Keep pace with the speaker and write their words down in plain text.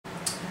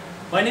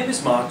My name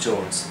is Mark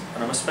Jones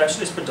and I'm a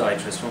specialist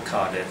podiatrist from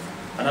Cardiff,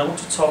 and I want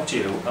to talk to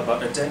you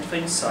about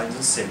identifying signs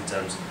and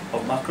symptoms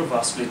of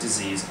macrovascular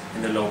disease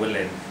in the lower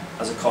limb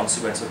as a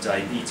consequence of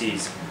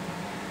diabetes.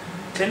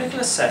 Clinical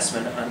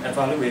assessment and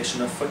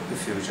evaluation of foot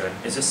perfusion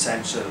is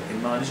essential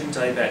in managing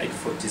diabetic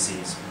foot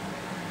disease.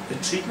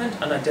 The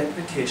treatment and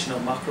identification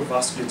of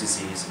macrovascular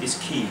disease is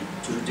key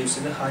to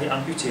reducing the high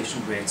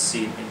amputation rates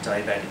seen in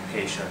diabetic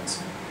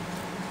patients.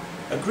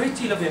 A great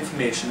deal of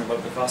information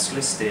about the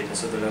vascular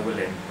status of the lower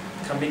limb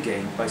can be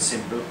gained by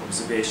simple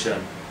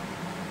observation.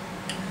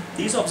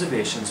 These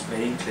observations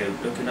may include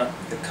looking at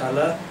the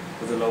colour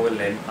of the lower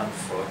limb and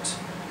foot,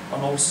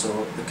 and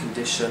also the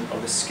condition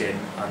of the skin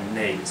and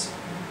nails.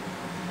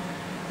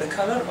 The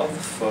colour of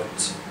the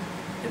foot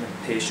in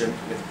a patient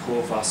with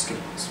poor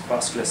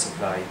vascular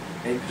supply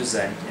may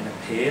present in a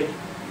pale,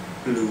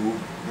 blue,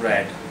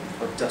 red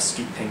or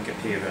dusky pink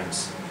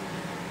appearance.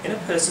 In a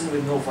person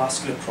with no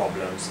vascular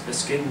problems, the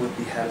skin would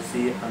be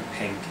healthy and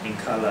pink in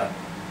colour.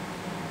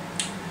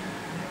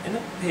 In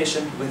a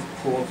patient with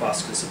poor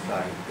vascular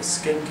supply, the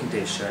skin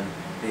condition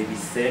may be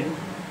thin,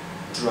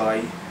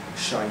 dry,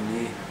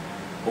 shiny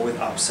or with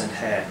absent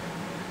hair.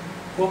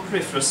 Poor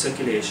peripheral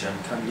circulation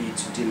can lead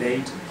to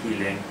delayed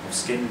healing of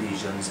skin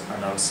lesions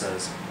and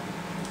ulcers.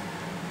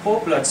 Poor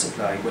blood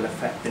supply will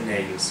affect the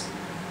nails.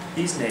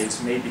 These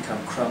nails may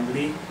become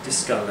crumbly,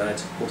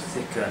 discoloured or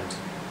thickened.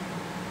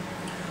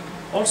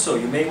 Also,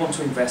 you may want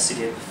to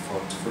investigate the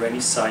foot for any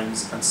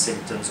signs and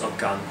symptoms of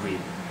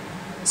gangrene.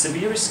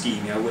 Severe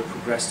ischemia will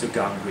progress to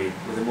gangrene,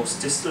 with the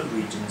most distal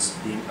regions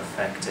being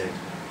affected.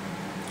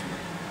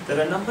 There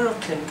are a number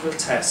of clinical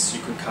tests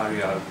you can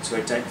carry out to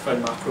identify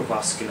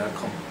macrovascular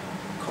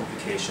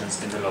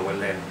complications in the lower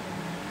limb.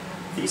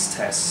 These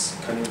tests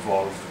can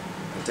involve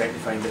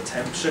identifying the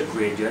temperature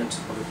gradient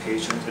of the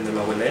patient in the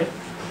lower limb.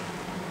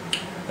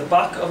 The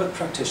back of a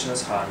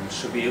practitioner's hand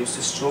should be used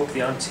to stroke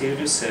the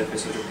anterior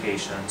surface of the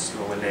patient's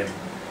lower limb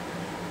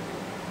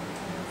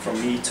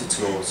from knee to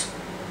toes.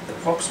 The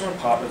proximal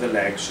part of the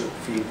leg should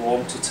feel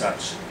warm to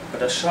touch,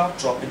 but a sharp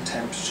drop in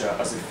temperature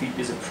as the feet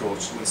is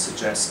approached will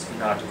suggest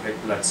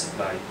inadequate blood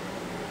supply.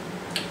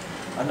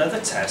 Another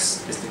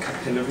test is the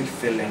capillary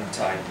filling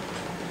time.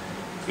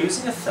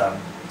 Using a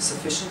thumb,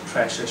 sufficient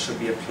pressure should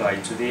be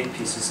applied to the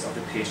apices of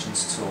the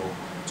patient's toe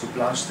to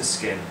blanch the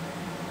skin.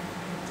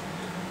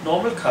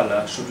 Normal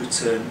colour should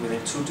return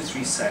within 2 to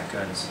 3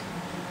 seconds.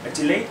 A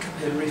delayed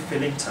capillary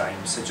filling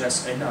time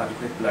suggests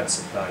inadequate blood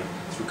supply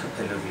through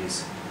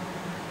capillaries.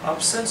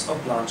 Absence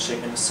of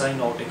blanching in a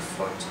cyanotic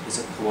foot is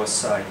a poor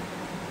sign.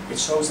 It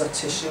shows that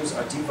tissues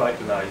are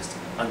devitalized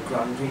and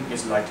gangrene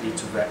is likely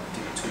to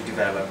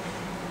develop.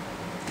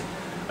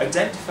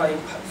 Identifying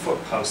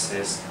foot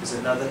pulses is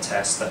another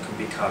test that can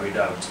be carried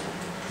out.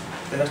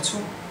 There are 2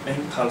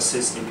 main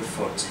pulses in the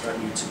foot that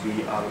need to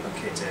be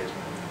allocated.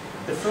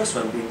 The first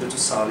one being the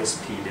dorsalis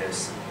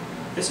pedis.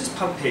 This is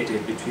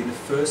palpated between the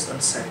first and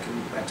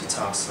second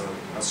metatarsal,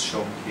 as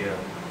shown here.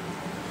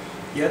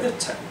 The other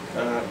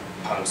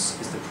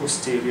pulse is the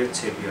posterior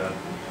tibial,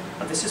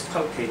 and this is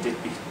palpated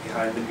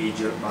behind the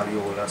medial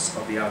malleolus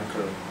of the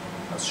ankle,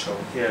 as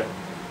shown here.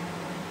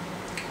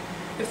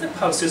 If the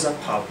pulses are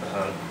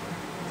palpable,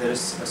 there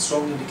is a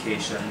strong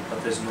indication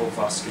that there is no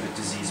vascular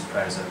disease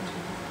present.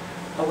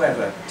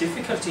 However,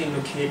 difficulty in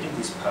locating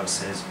these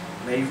pulses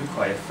may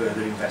require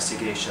further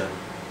investigation.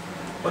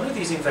 One of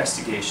these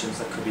investigations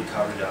that could be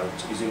carried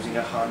out is using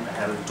a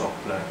handheld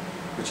Doppler,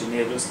 which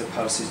enables the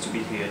pulses to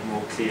be heard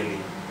more clearly.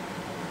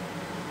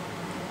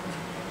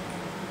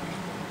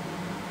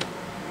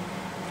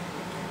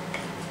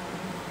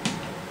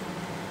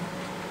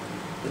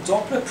 The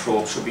Doppler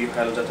probe should be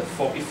held at a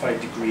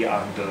 45-degree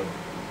angle.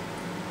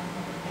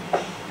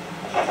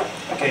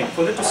 Again,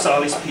 for the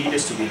dorsalis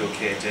pedis to be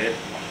located,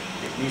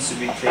 it needs to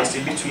be placed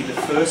in between the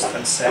first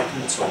and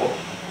second toe.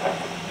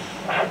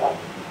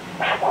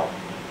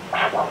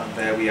 And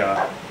there we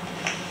are.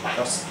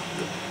 That's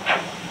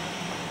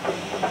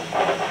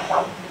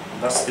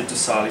the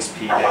dorsalis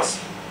pedis.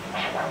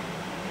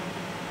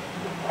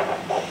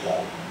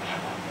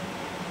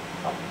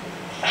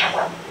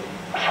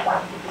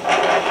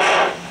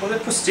 For the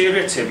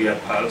posterior tibial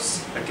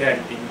pulse,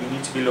 again, we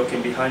need to be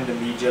looking behind the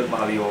medial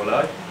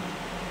malleoli.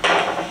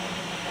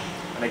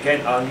 And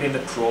again, angling the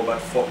probe at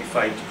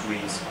 45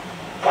 degrees.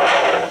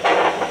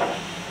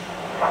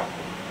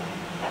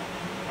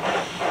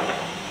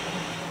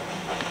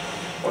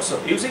 Also,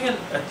 using an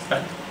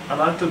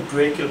ankle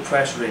brachial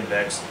pressure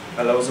index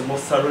allows a more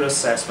thorough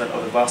assessment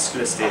of the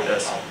vascular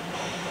status,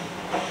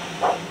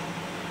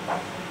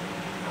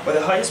 where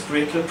the highest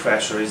brachial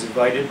pressure is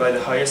divided by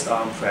the highest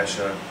arm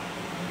pressure.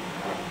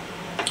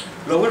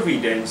 Lower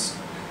readings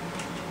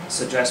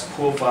suggest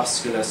poor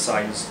vascular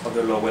signs of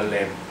the lower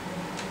limb.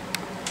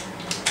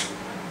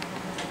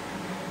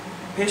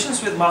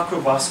 Patients with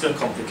macrovascular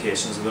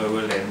complications of the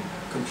lower limb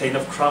complain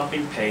of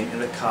cramping pain in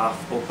the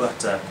calf or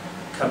buttock,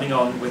 coming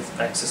on with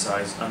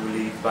exercise and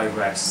relieved by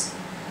rest.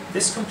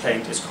 This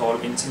complaint is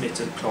called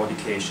intermittent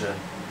claudication.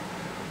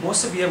 More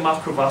severe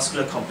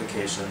macrovascular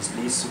complications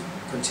leads to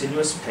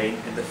continuous pain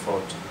in the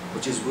foot,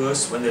 which is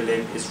worse when the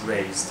limb is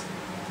raised.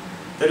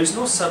 There is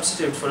no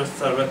substitute for a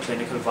thorough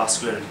clinical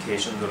vascular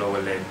education of the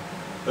lower limb.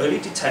 Early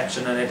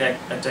detection and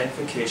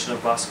identification of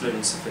vascular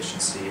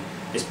insufficiency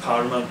is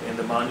paramount in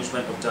the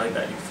management of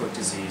diabetic foot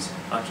disease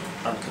and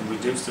can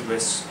reduce the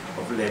risk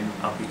of limb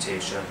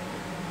amputation.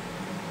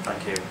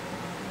 Thank you.